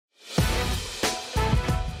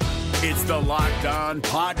It's the Locked On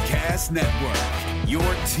Podcast Network, your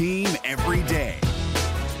team every day.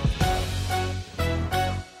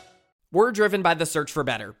 We're driven by the search for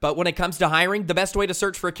better, but when it comes to hiring, the best way to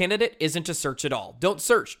search for a candidate isn't to search at all. Don't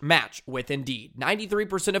search, match with Indeed.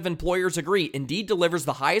 93% of employers agree Indeed delivers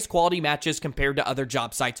the highest quality matches compared to other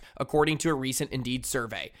job sites, according to a recent Indeed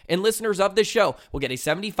survey. And listeners of this show will get a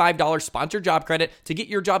 $75 sponsored job credit to get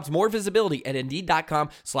your jobs more visibility at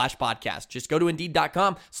Indeed.com/podcast. Just go to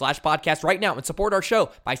Indeed.com/podcast right now and support our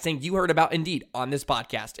show by saying you heard about Indeed on this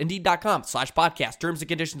podcast. Indeed.com/podcast. Terms and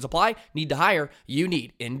conditions apply. Need to hire? You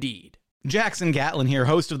need Indeed. Jackson Gatlin here,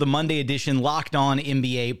 host of the Monday edition Locked On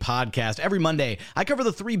NBA podcast. Every Monday, I cover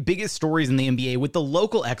the 3 biggest stories in the NBA with the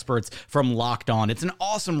local experts from Locked On. It's an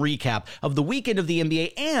awesome recap of the weekend of the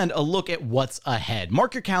NBA and a look at what's ahead.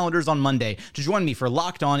 Mark your calendars on Monday to join me for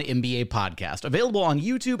Locked On NBA podcast, available on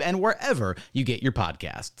YouTube and wherever you get your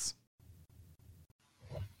podcasts.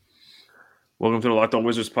 Welcome to the Locked On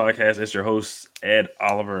Wizards podcast. It's your hosts, Ed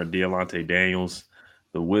Oliver and Dealante Daniels.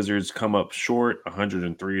 The Wizards come up short,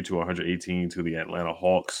 103-118 to the Atlanta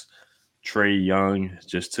Hawks. Trae Young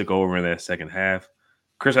just took over in that second half.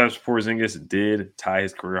 Kristaps Porzingis did tie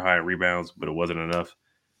his career high in rebounds, but it wasn't enough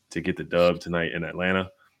to get the dub tonight in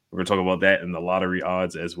Atlanta. We're going to talk about that and the lottery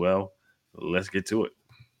odds as well. Let's get to it.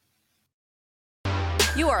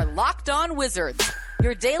 You are Locked On Wizards,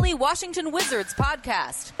 your daily Washington Wizards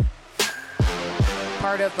podcast.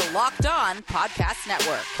 Part of the Locked On Podcast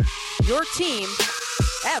Network, your team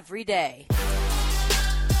every day.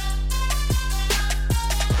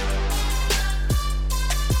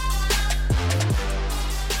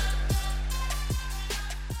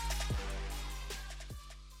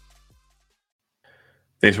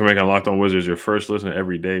 Thanks for making Locked On Wizards your first listen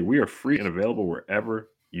every day. We are free and available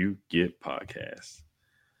wherever you get podcasts.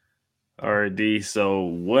 All right, D. So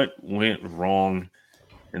what went wrong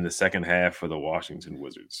in the second half for the Washington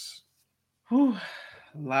Wizards? Whew.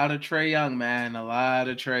 A lot of Trae Young, man. A lot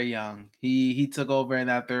of Trae Young. He took over in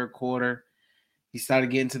that third quarter. He started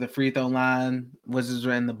getting to the free throw line. Wizards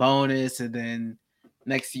were in the bonus. And then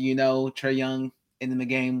next thing you know, Trae Young ended the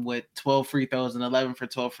game with 12 free throws and 11 for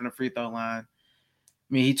 12 from the free throw line. I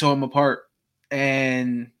mean, he tore him apart.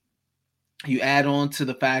 And you add on to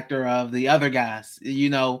the factor of the other guys. You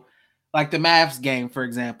know, like the Mavs game, for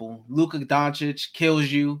example. Luka Doncic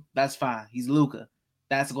kills you. That's fine. He's Luka.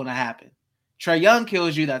 That's going to happen. Trae Young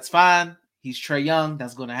kills you, that's fine. He's Trae Young,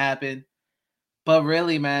 that's going to happen. But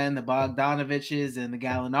really, man, the Bogdanoviches and the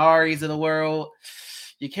Gallinaris of the world,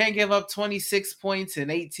 you can't give up 26 points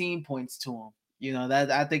and 18 points to them. You know,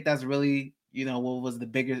 that I think that's really, you know, what was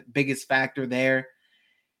the biggest factor there.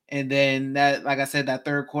 And then that, like I said, that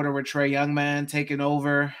third quarter with Trae Young, man, taking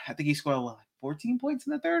over. I think he scored, like 14 points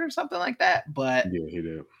in the third or something like that. But yeah, he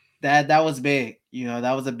did. That was big. You know,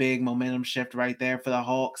 that was a big momentum shift right there for the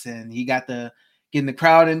Hawks. And he got getting the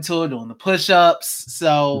crowd into it, doing the push-ups.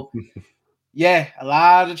 So, yeah, a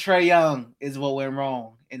lot of Trae Young is what went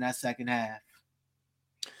wrong in that second half.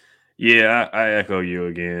 Yeah, I echo you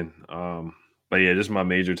again. But, yeah, just my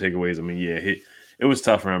major takeaways. I mean, yeah, it was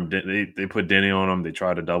tough for him. They put Denny on him. They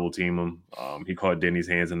tried to double-team him. He caught Denny's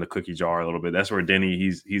hands in the cookie jar a little bit. That's where Denny,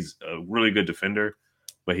 he's a really good defender.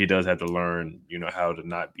 But he does have to learn, you know, how to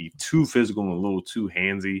not be too physical and a little too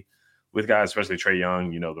handsy with guys, especially Trae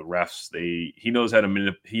Young. You know, the refs, he knows how to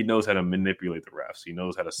manipulate the refs. He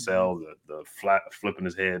knows how to sell the flipping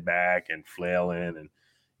his head back and flailing and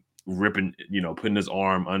ripping, you know, putting his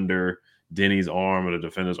arm under Denny's arm or the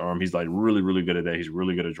defender's arm. He's like really, really good at that. He's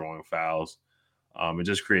really good at drawing fouls and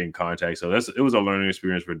just creating contact. So it was a learning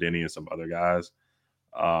experience for Denny and some other guys.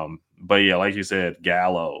 But yeah, like you said,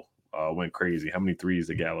 Gallo went crazy. How many threes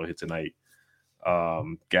did Gallo hit tonight?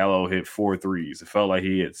 Gallo hit 4 threes. It felt like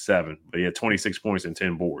he hit 7, but he had 26 points and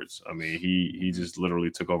 10 boards. I mean, he just literally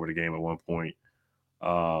took over the game at one point.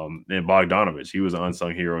 And Bogdanović, he was an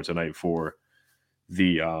unsung hero tonight for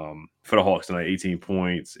the Hawks tonight. 18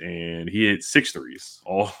 points, and he hit 6 threes.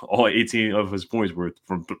 All 18 of his points were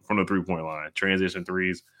from the 3-point line. Transition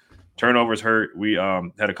threes. Turnovers hurt. We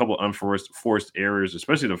had a couple forced errors,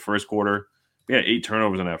 especially the first quarter. We had 8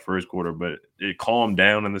 turnovers in that first quarter, but it calmed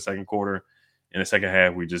down in the second quarter. In the second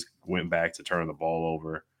half, we just went back to turn the ball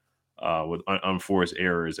over with unforced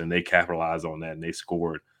errors, and they capitalized on that, and they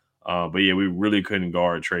scored. But, yeah, we really couldn't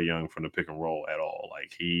guard Trae Young from the pick and roll at all.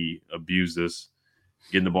 Like, he abused us,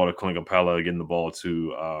 getting the ball to Clint Capella, getting the ball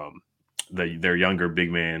to their younger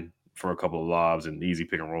big man for a couple of lobs and easy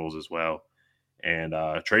pick and rolls as well. And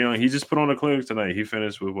Trae Young, he just put on the clinic tonight. He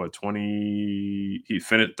finished with, 20 – he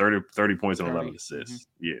finished 30 points and 11 assists.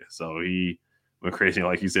 Mm-hmm. Yeah, so he went crazy.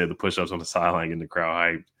 Like you said, the push-ups on the sideline, getting the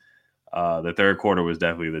crowd the third quarter was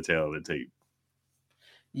definitely the tail of the tape.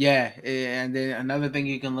 Yeah, and then another thing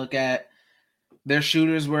you can look at, their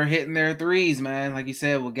shooters were hitting their threes, man. Like you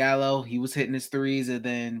said, with Gallo, he was hitting his threes, and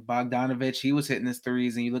then Bogdanovich, he was hitting his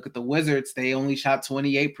threes. And you look at the Wizards, they only shot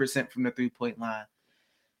 28% from the three-point line.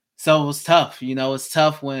 So it was tough. It's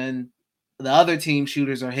tough when the other team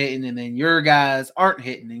shooters are hitting and then your guys aren't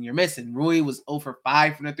hitting and you're missing. Rui was 0 for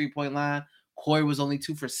 5 from the three-point line. Corey was only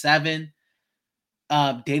 2 for 7.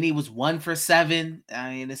 Denny was 1 for 7. I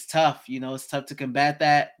mean, it's tough. It's tough to combat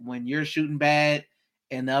that when you're shooting bad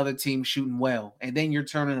and the other team shooting well. And then you're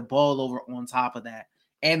turning the ball over on top of that.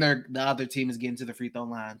 And the other team is getting to the free throw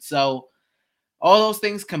line. So all those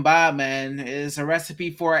things combined, man, is a recipe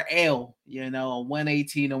for an L, a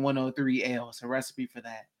 118 and 103 L. It's a recipe for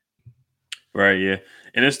that. Right, yeah.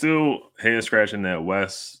 And it's still head scratching that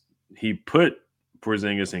West. He put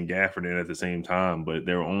Porzingis and Gafford in at the same time, but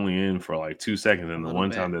they were only in for like 2 seconds. And the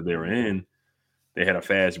one time that they were in, they had a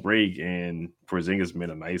fast break, and Porzingis made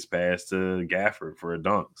a nice pass to Gafford for a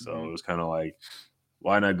dunk. So it was kind of like,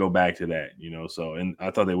 why not go back to that? So, and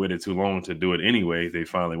I thought they waited too long to do it anyway. They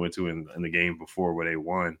finally went to in the game before where they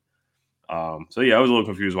won. So yeah, I was a little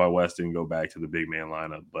confused why West didn't go back to the big man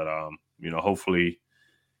lineup, but hopefully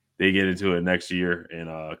they get into it next year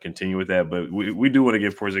and continue with that. But we do want to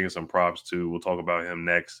give Porzingis some props too. We'll talk about him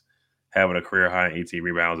next, having a career high in 18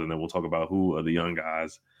 rebounds, and then we'll talk about who of the young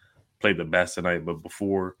guys played the best tonight. But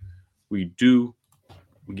before we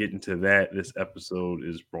get into that, this episode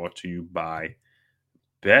is brought to you by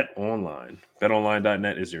Bet Online.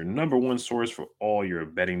 BetOnline.net is your number one source for all your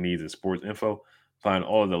betting needs and sports info. Find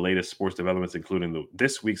all of the latest sports developments, including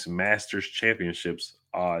this week's Masters Championships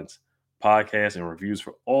odds, podcasts, and reviews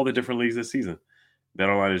for all the different leagues this season.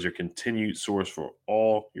 BetOnline is your continued source for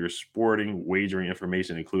all your sporting wagering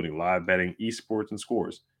information, including live betting, esports, and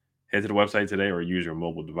scores. Head to the website today or use your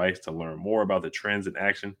mobile device to learn more about the trends in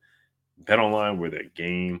action. BetOnline, where the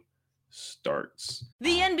game starts.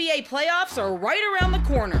 The NBA playoffs are right around the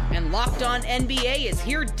corner, and Locked On NBA is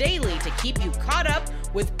here daily to keep you caught up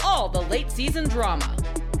with all the late season drama.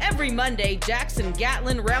 Every Monday, Jackson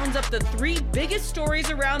Gatlin rounds up the 3 biggest stories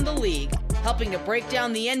around the league, helping to break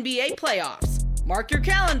down the NBA playoffs. Mark your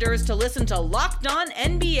calendars to listen to Locked On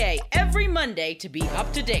NBA every Monday to be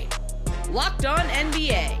up to date. Locked On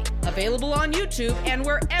NBA, available on YouTube and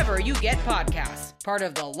wherever you get podcasts. Part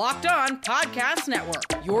of the Locked On Podcast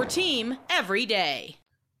Network, your team every day.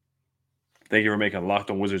 Thank you for making Locked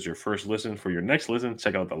On Wizards your first listen. For your next listen,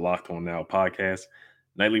 check out the Locked On Now podcast.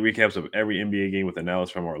 Nightly recaps of every NBA game with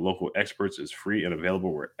analysis from our local experts is free and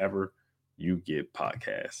available wherever you get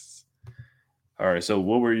podcasts. All right, so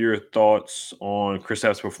what were your thoughts on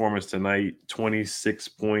Kristaps' performance tonight? 26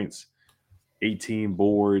 points, 18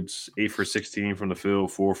 boards, 8 for 16 from the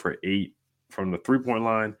field, 4 for 8 from the three-point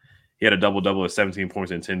line. He had a double-double of 17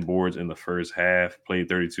 points and 10 boards in the first half, played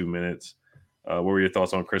 32 minutes. What were your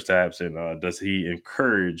thoughts on Kristaps, and does he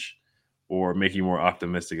encourage or make you more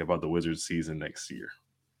optimistic about the Wizards season next year?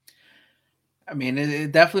 I mean,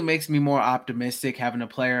 it definitely makes me more optimistic having a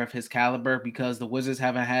player of his caliber, because the Wizards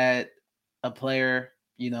haven't had a player,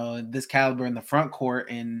 this caliber in the front court.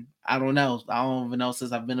 And I don't even know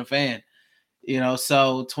since I've been a fan,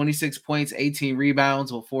 so 26 points, 18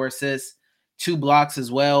 rebounds with 4 assists, 2 blocks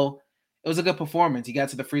as well. It was a good performance. He got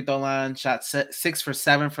to the free throw line, shot 6 for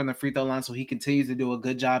 7 from the free throw line. So he continues to do a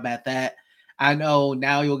good job at that. I know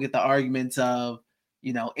now you'll get the arguments of,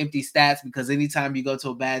 empty stats, because anytime you go to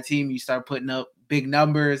a bad team, you start putting up big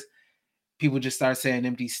numbers. People just start saying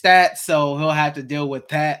empty stats. So he'll have to deal with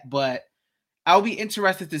that. But I'll be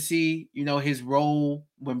interested to see, his role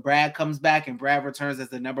when Brad comes back and Brad returns as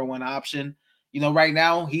the number one option. Right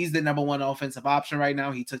now, he's the number one offensive option right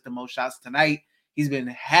now. He took the most shots tonight. He's been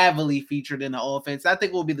heavily featured in the offense. I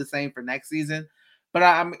think it will be the same for next season. But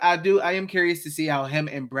I am curious to see how him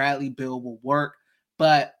and Bradley Beal will work.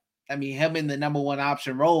 But, I mean, him in the number one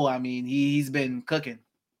option role, I mean, he's been cooking.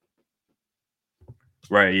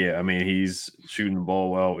 Right, yeah. I mean, he's shooting the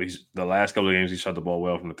ball well. The last couple of games, he shot the ball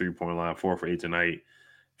well from the three-point line, 4 for 8 tonight,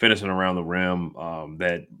 finishing around the rim.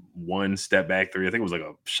 That one step back 3, I think it was like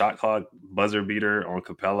a shot clock buzzer beater on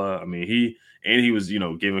Capella. I mean, he was,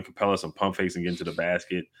 giving Capella some pump fakes and getting to the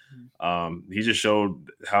basket. He just showed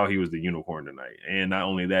how he was the unicorn tonight. And not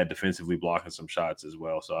only that, defensively blocking some shots as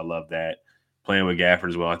well. So I love that. Playing with Gafford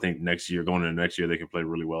as well. I think going into next year, they can play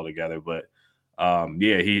really well together. But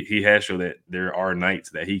he has shown that there are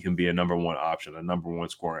nights that he can be a number one option, a number one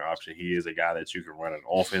scoring option. He is a guy that you can run an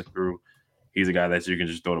offense through. He's a guy that you can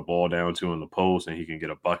just throw the ball down to in the post, and he can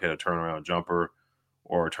get a bucket, a turnaround jumper,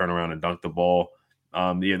 or turn around and dunk the ball.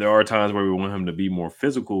 There are times where we want him to be more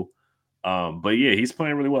physical, But yeah, he's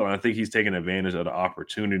playing really well. And I think he's taking advantage of the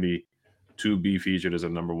opportunity to be featured as a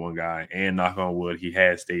number one guy. And knock on wood, he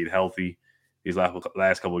has stayed healthy. These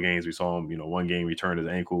last couple of games, we saw him, one game he turned his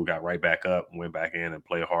ankle, got right back up, went back in and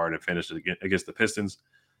played hard and finished against the Pistons.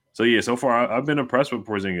 So yeah, so far I've been impressed with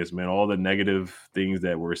Porzingis, man. All the negative things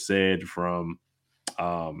that were said from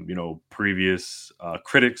previous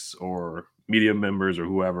critics or media members or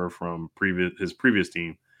whoever from his previous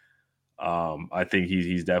team. I think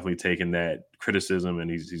he's definitely taken that criticism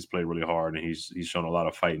and he's played really hard and he's shown a lot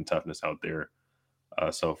of fight and toughness out there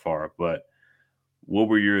so far. But what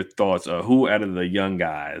were your thoughts? Who out of the young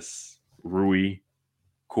guys, Rui,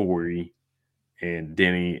 Corey, and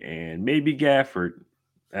Denny, and maybe Gafford,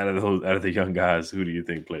 out of the young guys, who do you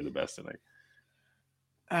think played the best tonight?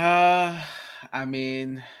 I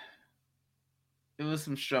mean, it was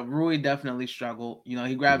some struggle. Rui definitely struggled.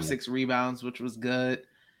 He grabbed 6 rebounds, which was good.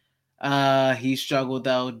 He struggled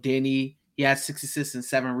though. Denny, he had 6 assists and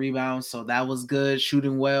 7 rebounds, so that was good.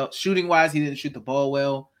 Shooting wise, he didn't shoot the ball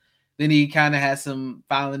well. Then he kind of had some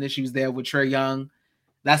fouling issues there with Trae Young.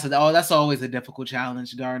 That's always a difficult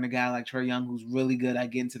challenge guarding a guy like Trae Young, who's really good at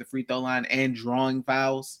getting to the free throw line and drawing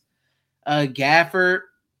fouls. Gafford,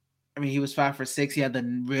 I mean, he was 5 for 6. He had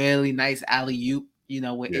the really nice alley-oop,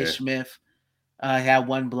 with Ish Smith. He had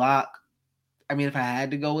 1 block. I mean, if I had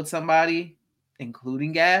to go with somebody,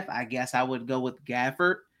 including Gaff, I guess I would go with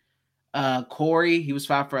Gafford. Corey, he was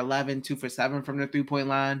 5 for 11, 2 for 7 from the 3-point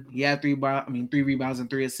line. He had 3 rebounds and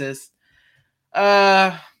 3 assists.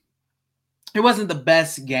 It wasn't the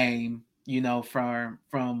best game,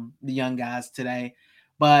 from the young guys today,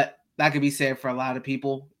 but that could be said for a lot of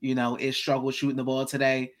people. It struggled shooting the ball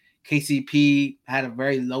today. KCP had a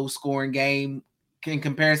very low scoring game in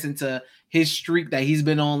comparison to his streak that he's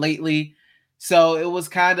been on lately. So it was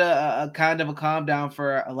kind of a calm down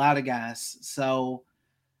for a lot of guys. So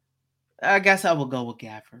I guess I will go with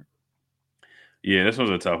Gafford. Yeah, this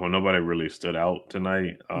was a tough one. Nobody really stood out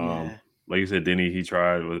tonight. Yeah. Like you said, Denny, he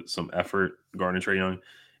tried with some effort guarding Trae Young.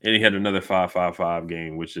 And he had another 5-5-5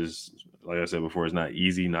 game, which is, like I said before, it's not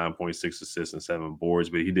easy. 9.6 assists and 7 boards,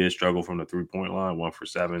 but he did struggle from the 3-point line, 1 for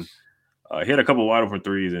 7. He had a couple wide open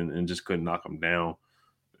threes and just couldn't knock them down.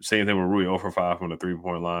 Same thing with Rui, 0 for 5 from the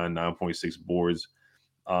 3-point line, 9.6 boards.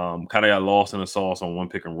 Kind of got lost in the sauce on one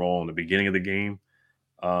pick and roll in the beginning of the game.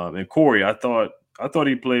 And Corey, I thought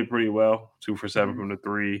he played pretty well, 2 for 7 from the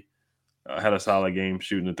 3. Had a solid game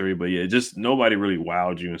shooting the 3, but yeah, just nobody really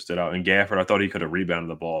wowed you and stood out. And Gafford, I thought he could have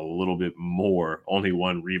rebounded the ball a little bit more. Only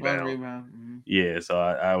 1 rebound. Mm-hmm. Yeah, so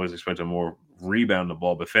I was expecting more rebound the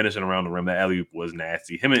ball, but finishing around the rim, that alley-oop was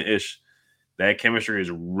nasty. Him and Ish, that chemistry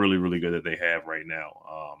is really, really good that they have right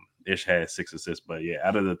now. Ish had 6 assists, but yeah,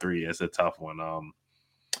 out of the 3, it's a tough one.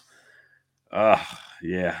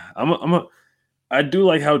 Yeah, I do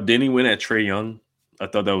like how Denny went at Trae Young. I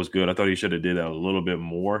thought that was good. I thought he should have did that a little bit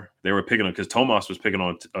more. They were picking on, because Tomas was picking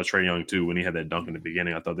on Trae Young too when he had that dunk in the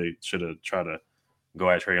beginning. I thought they should have tried to go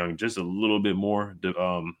at Trae Young just a little bit more.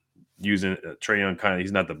 Using Trae Young,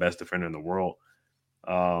 he's not the best defender in the world.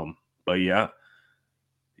 But yeah.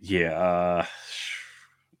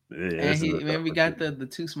 And we got the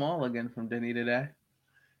too small again from Denny today.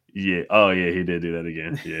 Yeah. Oh yeah, he did do that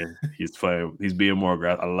again. Yeah, he's playing. He's being more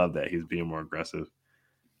aggressive. I love that he's being more aggressive.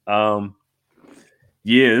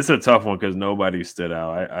 Yeah, it's a tough one because nobody stood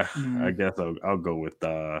out. I guess I'll go with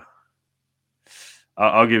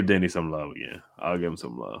I'll give Denny some love again. I'll give him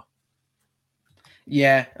some love.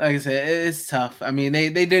 Yeah, like I said, it's tough. I mean,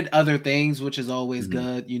 they did other things, which is always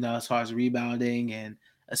good, as far as rebounding and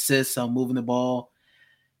assists, so moving the ball.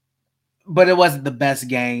 But it wasn't the best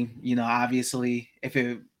game, obviously. If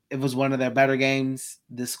it was one of their better games,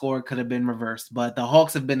 the score could have been reversed. But the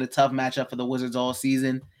Hawks have been a tough matchup for the Wizards all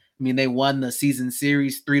season. I mean, they won the season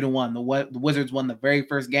series 3-1. The Wizards won the very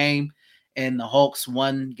first game, and the Hawks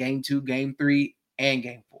won game 2, game 3, and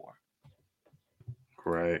game 4.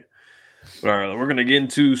 Right. All right, we're going to get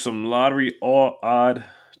into some lottery odd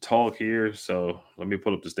talk here. So let me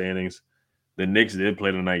pull up the standings. The Knicks did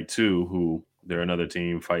play tonight too, who they're another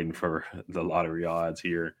team fighting for the lottery odds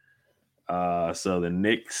here. So the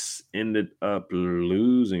Knicks ended up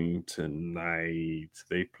losing tonight.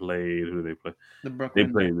 They played who they play? They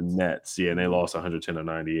played the Nets. Yeah, and they lost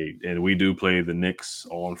 110-98. And we do play the Knicks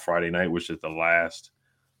on Friday night, which is the last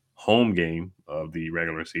home game of the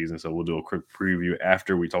regular season. So we'll do a quick preview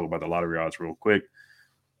after we talk about the lottery odds real quick.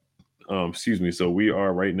 Excuse me. So we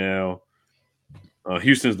are right now.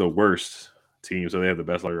 Houston's the worst team, so they have the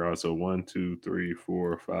best lottery odds. So 1, 2, 3,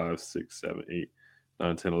 4, 5, 6, 7, 8,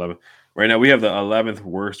 9, 10, 11. Right now we have the 11th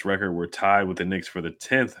worst record. We're tied with the Knicks for the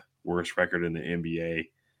 10th worst record in the NBA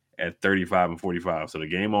at 35 and 45. So the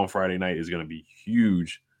game on Friday night is going to be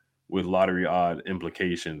huge with lottery odd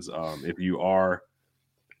implications. If you are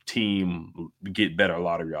team get better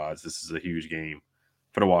lottery odds, this is a huge game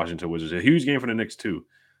for the Washington Wizards. A huge game for the Knicks too.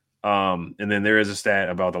 And then there is a stat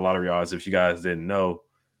about the lottery odds. If you guys didn't know,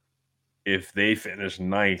 if they finish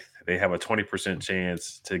ninth, they have a 20%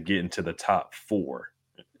 chance to get into the top 4,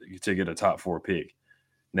 to get a top 4 pick.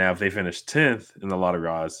 Now, if they finish 10th in the lottery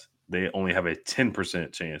odds, they only have a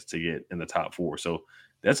 10% chance to get in the top 4. So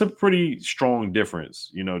that's a pretty strong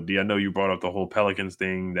difference. You know, D, I know you brought up the whole Pelicans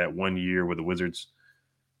thing that one year where the Wizards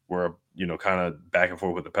were, you know, kind of back and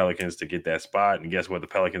forth with the Pelicans to get that spot. And guess what? The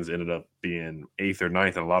Pelicans ended up being 8th or 9th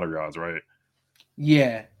in the lottery odds, right?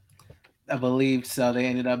 Yeah, I believe so. They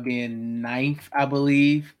ended up being 9th, I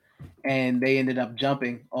believe. And they ended up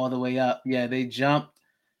jumping all the way up. Yeah, they jumped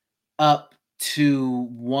up to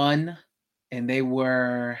 1, and they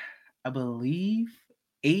were, I believe,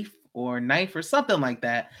 8th or 9th or something like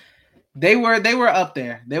that. They were up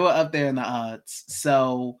there. They were up there in the odds.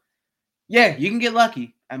 So yeah, you can get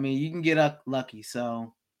lucky. I mean, you can get up lucky.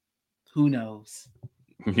 So who knows?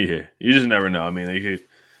 Yeah, you just never know. I mean, they could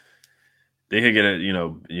get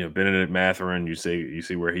a Benedict Mathurin. You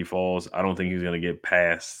see where he falls. I don't think he's going to get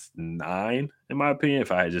past 9, in my opinion.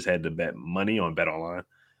 If I just had to bet money on Bet Online,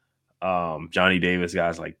 Johnny Davis,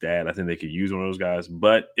 guys like that, I think they could use one of those guys.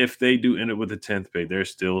 But if they do end up with the 10th pick, there's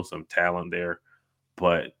still some talent there.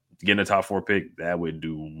 But getting a top 4 pick, that would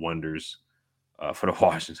do wonders for the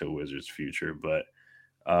Washington Wizards' future. But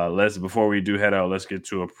before we do head out, let's get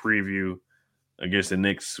to a preview against the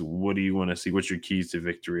Knicks. What do you want to see? What's your keys to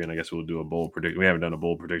victory? And I guess we'll do a bold prediction. We haven't done a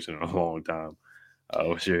bold prediction in a long time.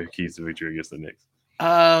 What's your keys to victory against the Knicks?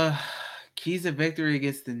 Keys to victory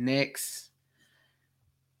against the Knicks.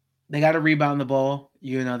 They got to rebound the ball.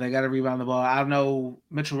 You know, they got to rebound the ball. I don't know.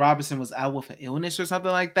 Mitchell Robinson was out with an illness or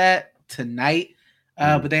something like that tonight.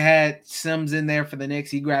 But they had Sims in there for the Knicks.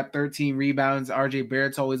 He grabbed 13 rebounds. RJ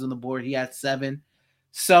Barrett's always on the board. He had 7.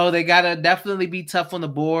 So they got to definitely be tough on the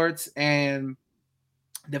boards and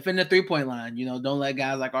defend the 3-point line. You know, don't let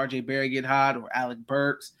guys like RJ Barrett get hot or Alec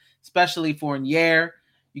Burks, especially Fournier.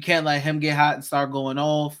 You can't let him get hot and start going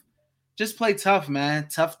off. Just play tough, man.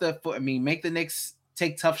 Make the Knicks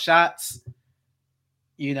take tough shots,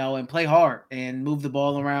 you know, and play hard and move the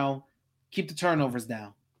ball around. Keep the turnovers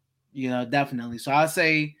down, you know, definitely. So I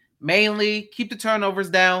say mainly keep the turnovers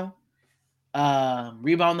down,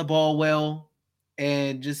 rebound the ball well,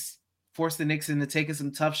 and just force the Knicks into taking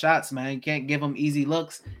some tough shots, man. You can't give them easy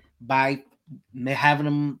looks by having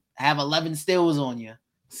them have 11 steals on you.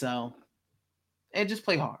 So, and just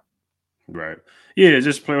play hard. Right. Yeah,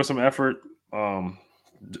 just play with some effort.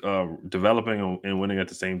 Developing and winning at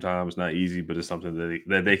the same time is not easy, but it's something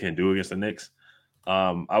that they can do against the Knicks.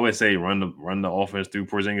 I would say run the offense through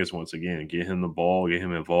Porzingis once again, get him the ball, get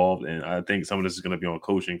him involved, and I think some of this is going to be on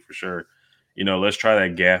coaching for sure. You know, let's try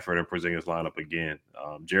that Gafford and Porzingis lineup again.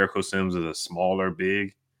 Jericho Sims is a smaller big.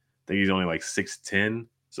 I think he's only like 6'10".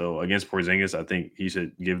 So against Porzingis, I think he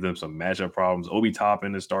should give them some matchup problems. Obi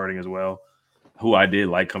Toppin is starting as well, who I did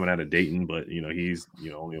like coming out of Dayton, but you know he's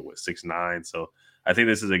only 6'9". So I think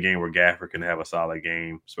this is a game where Gafford can have a solid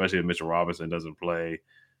game, especially if Mitchell Robinson doesn't play.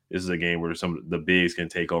 This is a game where some of the bigs can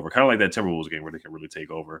take over, kind of like that Timberwolves game where they can really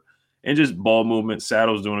take over. And just ball movement.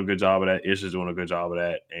 Saddle's doing a good job of that. Ish is doing a good job of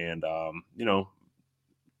that. And,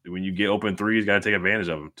 when you get open threes, you got to take advantage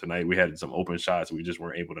of them. Tonight we had some open shots. We just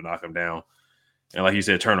weren't able to knock them down. And like you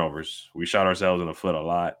said, turnovers. We shot ourselves in the foot a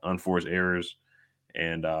lot, unforced errors.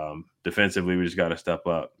 And defensively, we just got to step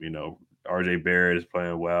up. You know, RJ Barrett is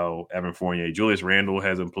playing well. Evan Fournier. Julius Randle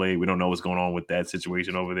hasn't played. We don't know what's going on with that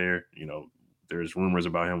situation over there. You know, there's rumors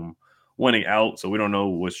about him wanting out, so we don't know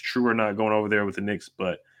what's true or not going over there with the Knicks.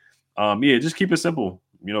 But, just keep it simple.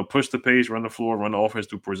 You know, push the pace, run the floor, run the offense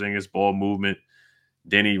through Porzingis, ball movement.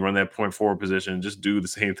 Denny, run that point forward position. Just do the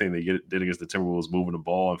same thing they did against the Timberwolves, moving the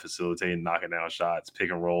ball and facilitating, knocking down shots, pick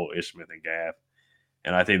and roll, Ishmael and Gaff.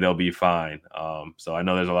 And I think they'll be fine. So I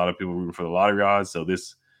know there's a lot of people rooting for the lottery odds. So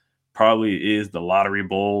this probably is the lottery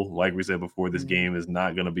bowl. Like we said before, this game is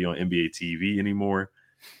not going to be on NBA TV anymore.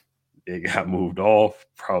 It got moved off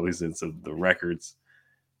probably since the records.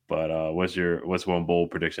 But what's one bold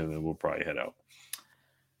prediction? And we'll probably head out.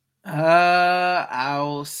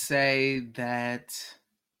 I'll say that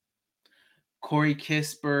Corey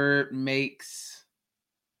Kispert makes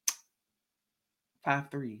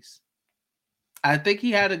 5 threes. I think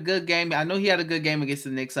he had a good game. I know he had a good game against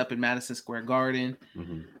the Knicks up in Madison Square Garden.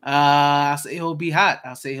 Mm-hmm. I'll say he'll be hot.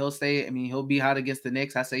 I'll say he'll be hot against the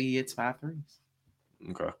Knicks. I say he hits 5 threes.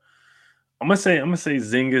 Okay. I'm gonna say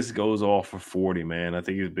Zingis goes off for 40, man. I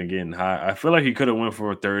think he's been getting high. I feel like he could have went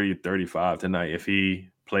for 30, 35 tonight if he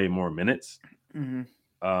played more minutes. Mm-hmm.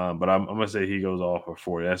 But I'm gonna say he goes off for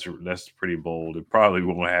 40. That's pretty bold. It probably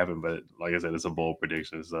won't happen, but like I said, it's a bold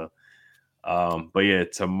prediction. So, but yeah,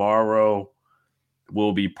 tomorrow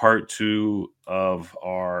will be part 2 of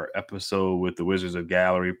our episode with the Wizards of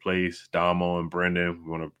Gallery Place, Damo and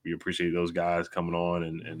Brendan. We appreciate those guys coming on,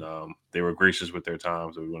 and they were gracious with their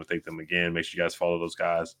time, so we want to thank them again. Make sure you guys follow those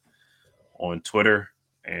guys on Twitter,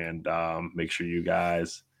 and make sure you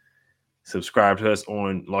guys subscribe to us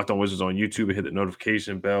on Locked On Wizards on YouTube and hit the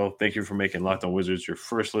notification bell. Thank you for making Locked On Wizards your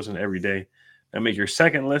first listen every day. And make your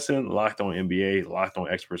second listen Locked On NBA. Locked On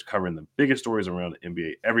experts covering the biggest stories around the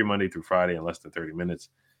NBA every Monday through Friday in less than 30 minutes.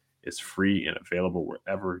 It's free and available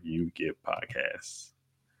wherever you get podcasts.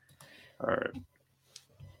 All right.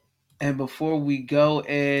 And before we go,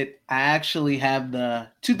 I actually have the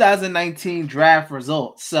 2019 draft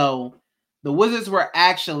results. So the Wizards were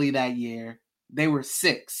actually that year, they were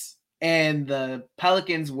 6th, and the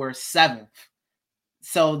Pelicans were 7th.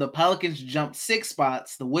 So the Pelicans jumped 6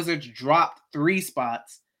 spots. The Wizards dropped 3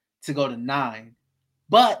 spots to go to 9.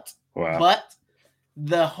 But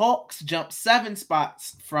the Hawks jumped 7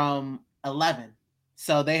 spots from 11.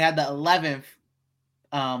 So they had the 11th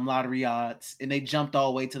lottery odds, and they jumped all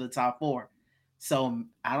the way to the top 4. So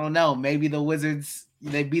I don't know. Maybe the Wizards,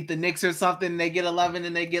 they beat the Knicks or something. They get 11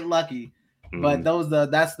 and they get lucky. But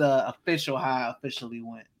that's the official how I officially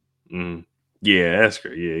went. Yeah, that's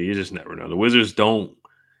great. Yeah, you just never know. The Wizards don't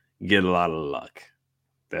get a lot of luck.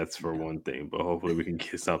 That's for one thing. But hopefully we can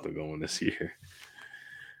get something going this year.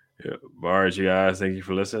 Yeah. All right, you guys. Thank you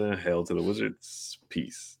for listening. Hail to the Wizards.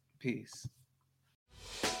 Peace. Peace.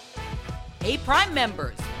 Hey, Prime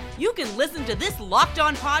members, you can listen to this Locked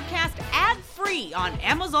On podcast ad-free on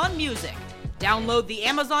Amazon Music. Download the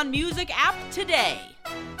Amazon Music app today.